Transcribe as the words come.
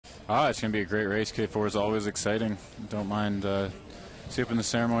It's going to be a great race. K4 is always exciting. Don't mind skipping the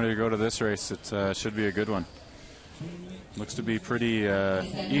ceremony to go to this race. It should be a good one. Looks to be pretty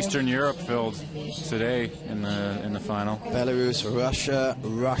Eastern Europe filled today in the final. Belarus,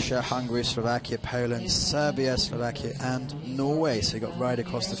 Russia, Hungary, Slovakia, Poland, Serbia, Slovakia, and Norway. So you got right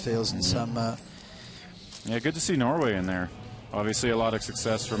across the fields and some. Yeah, good to see Norway in there. Obviously, a lot of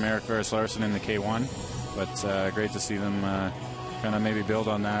success from Erik Ferris Larsen in the K1, but great to see them kind of maybe build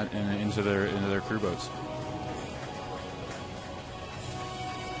on that and into their crew boats.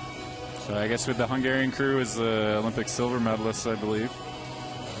 So I guess with the Hungarian crew is the Olympic silver medalists, I believe.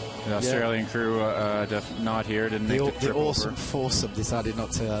 The Australian crew not here, didn't make the trip The awesome over. foursome decided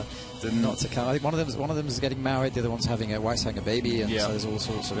not to come. I think one of them is getting married, the other one's having a baby, and so there's all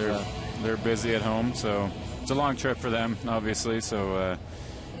sorts of. They're busy at home, so it's a long trip for them, obviously. So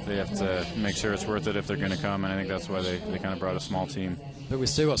they have to make sure it's worth it if they're going to come, and I think that's why they kind of brought a small team. But we've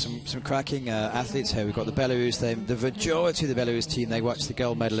still got some cracking athletes here. We've got the Belarus. The majority of the Belarus team, they watched the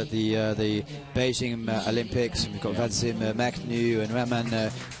gold medal at the Beijing Olympics. And we've got Vadzim Makhnew and Roman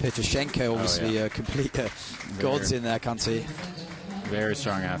Petroshenko, obviously complete gods in their country. Very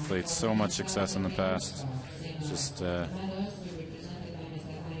strong athletes. So much success in the past. Just we've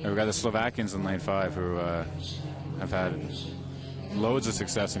got the Slovakians in lane 5 who have had loads of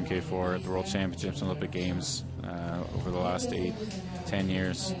success in K4 at the World Championships and Olympic Games over the last 8-10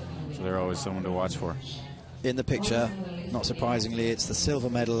 years. So they're always someone to watch for. In the picture, not surprisingly, it's the silver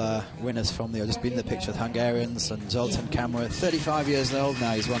medal winners from the. I've just been in the picture with Hungarians, and Zoltan Kamara, 35 years old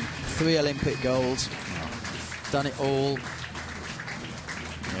now. He's won 3 Olympic golds, done it all.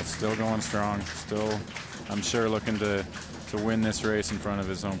 It's still going strong. Still, I'm sure, looking to win this race in front of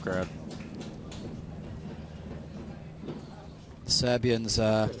his home crowd. Serbians,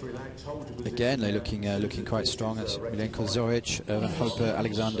 again, they're looking quite strong. It's Milenko Zoric, Ervan Hope,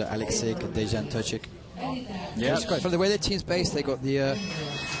 Alexander Alexic, Dejan Tocic. Yeah, it's quite fun. The way their team's based, they got the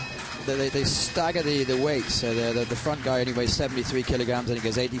they stagger the weights. So the front guy only weighs 73 kilograms, and he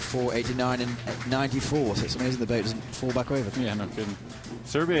goes 84, 89, and 94. So it's amazing the boat doesn't fall back over. Yeah, no kidding.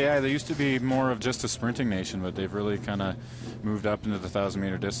 Serbia, they used to be more of just a sprinting nation, but they've really kind of moved up into the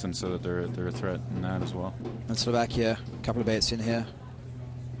 1,000-meter distance, so that they're a threat in that as well. And Slovakia, a couple of boats in here.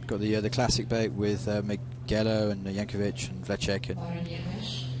 Got the classic boat with Miguelo and Jankovic and Vlecek.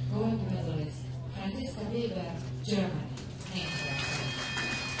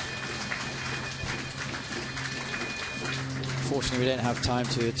 Unfortunately, we don't have time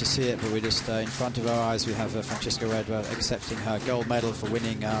to see it, but we're just in front of our eyes. We have Francisca Redwa accepting her gold medal for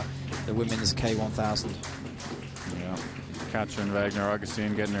winning the women's K1000. Yeah, Katrin Wagner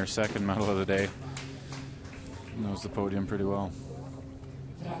Augustine getting her 2nd medal of the day. Knows the podium pretty well.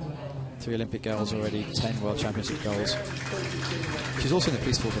 3 Olympic golds already, 10 World Championship golds. She's also in the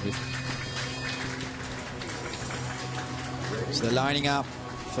police force, I believe. So they're lining up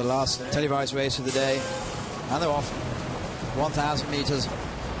for the last televised race of the day, and they're off. 1,000 meters.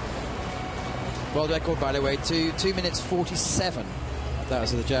 World record, by the way, 2 minutes 47. That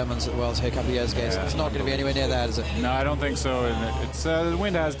was the Germans at the Worlds here a couple of years ago. So it's not going to be anywhere near that, is it? No, I don't think so. And it's the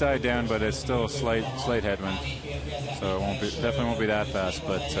wind has died down, but it's still a slight headwind. So it definitely won't be that fast.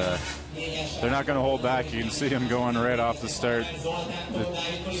 But they're not going to hold back. You can see them going right off the start. The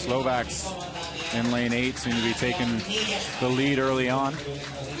Slovaks in lane 8 seem to be taking the lead early on.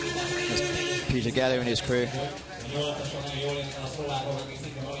 There's Peter Gallo and his crew.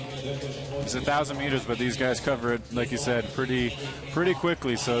 It's 1,000 meters, but these guys cover it, like you said, pretty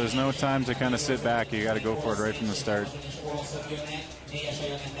quickly. So there's no time to kind of sit back. You got to go for it right from the start.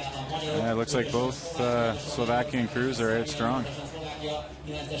 Yeah, it looks like both Slovakian crews are out strong.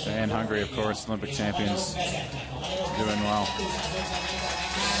 And Hungary, of course, Olympic champions, doing well.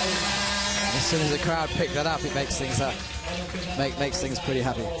 As soon as the crowd pick that up, it makes things makes things pretty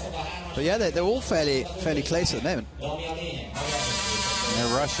happy. But yeah, they're all fairly close at the moment.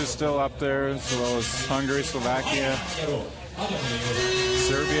 Yeah, Russia's still up there, as well as Hungary, Slovakia,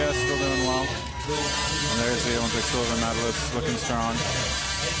 Serbia still doing well. And there's the Olympic silver medalists looking strong.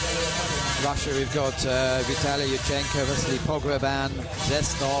 Russia, we've got Vitaly Yurchenko, Vasily Pogroban,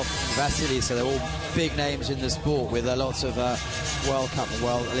 Zestov, Vasily, so they're all big names in the sport with lots of World Cup and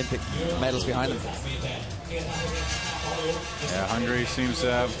World Olympic medals behind them. Yeah, Hungary seems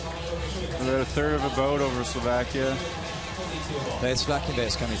to have about 1/3 of a boat over Slovakia. There's Slovakian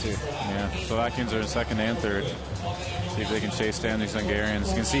boats coming through. Yeah, Slovakians are in 2nd and 3rd. See if they can chase down these Hungarians.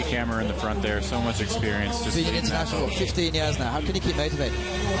 You can see Kamara in the front there. So much experience. Just being an international, 15 years now. How can you keep motivated?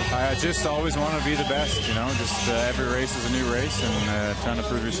 I just always want to be the best, you know. Just every race is a new race, and trying to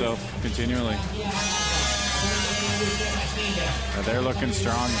prove yourself continually. They're looking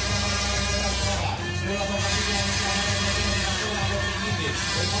strong.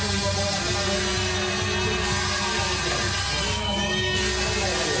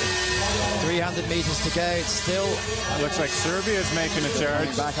 meters to go. It's still looks like Serbia's making a charge.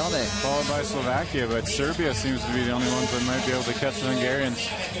 Back on there. Followed by Slovakia, but Serbia seems to be the only ones that might be able to catch the Hungarians.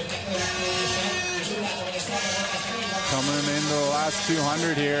 Coming into the last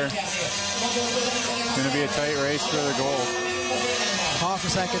 200 here. It's going to be a tight race for the gold. Half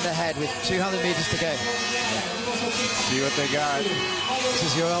a second ahead with 200 meters to go. See what they got. This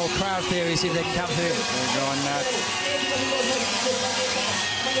is your old crowd theory. See if they can come through. They're going nuts.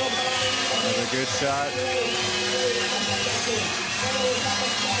 That's a good shot.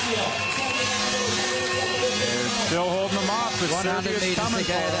 They're still holding them off. 100 meters to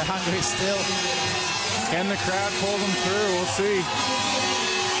go. They're hungry still. Can the crowd pull them through? We'll see.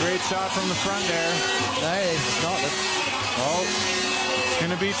 Great shot from the front there. No, it's not. Oh, it's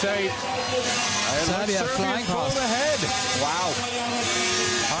going to be tight. Serbia flying past. Ahead. Wow.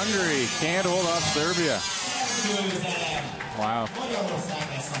 Hungary can't hold off Serbia. Wow.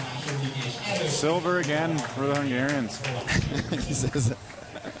 Silver again for the Hungarians.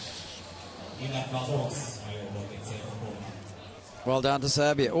 Well done to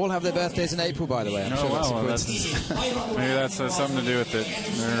Serbia. All have their birthdays in April, by the way. I'm sure maybe that's something to do with it.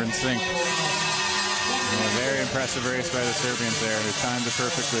 They're in sync. A very impressive race by the Serbians there. They timed it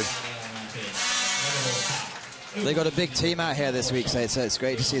perfectly. They got a big team out here this week, so it's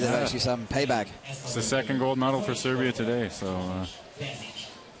great to see there's actually some payback. It's the second gold medal for Serbia today, so...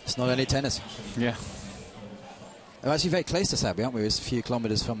 it's not only tennis. Yeah. We're actually very close to Serbia, aren't we? We're a few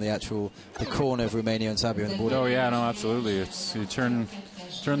kilometers from the corner of Romania and Serbia on the border. Oh, yeah, no, absolutely. It's you turn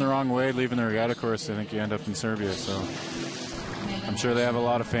the wrong way, leaving the regatta course, I think you end up in Serbia, so... I'm sure they have a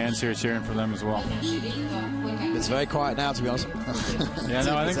lot of fans here cheering for them as well. It's very quiet now, to be honest. Yeah,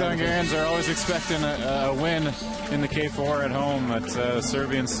 no, I think the Hungarians are always expecting a win in the K4 at home, but the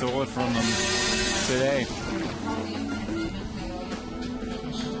Serbians stole it from them today.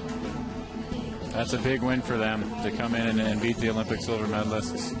 That's a big win for them to come in and beat the Olympic silver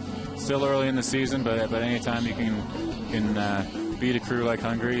medalists. Still early in the season, but any time you can beat a crew like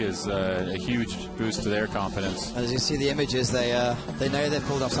Hungary is a huge boost to their confidence. As you see the images, they know they've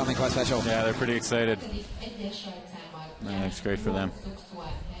pulled off something quite special. Yeah, they're pretty excited. It's great for them.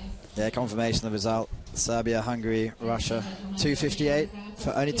 Yeah, confirmation of the result. Serbia, Hungary, Russia. 2:58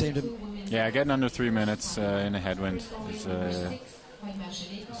 for only team to... Yeah, getting under 3 minutes in a headwind is a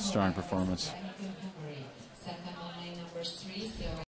strong performance.